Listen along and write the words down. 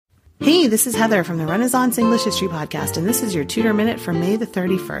Hey, this is Heather from the Renaissance English History Podcast, and this is your Tudor Minute for May the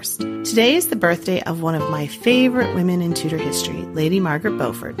 31st. Today is the birthday of one of my favorite women in Tudor history, Lady Margaret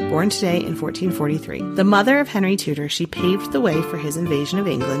Beaufort, born today in 1443. The mother of Henry Tudor, she paved the way for his invasion of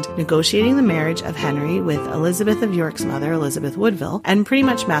England, negotiating the marriage of Henry with Elizabeth of York's mother, Elizabeth Woodville, and pretty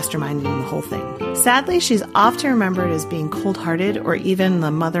much masterminding the whole thing. Sadly, she's often remembered as being cold-hearted or even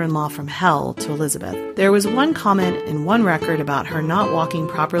the mother-in-law from hell to Elizabeth. There was one comment in one record about her not walking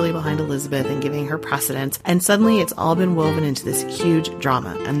properly behind Elizabeth and giving her precedence, and suddenly it's all been woven into this huge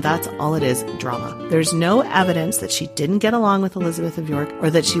drama, and that's all it is, drama. There's no evidence that she didn't get along with Elizabeth of York or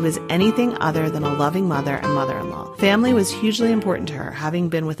that she was anything other than a loving mother and mother-in-law. Family was hugely important to her, having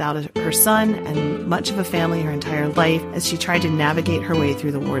been without her son and much of a family her entire life as she tried to navigate her way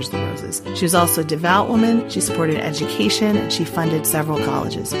through the Wars of the Roses. She was also a devout woman, she supported education, and she funded several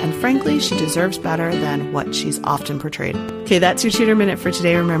colleges, and frankly, she deserves better than what she's often portrayed. Okay, that's your Tudor Minute for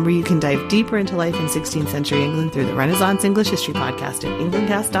today. Remember, you can dive deeper into life in 16th century England through the Renaissance English History Podcast at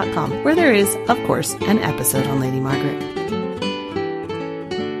englandcast.com, where there is, of course, an episode on Lady Margaret.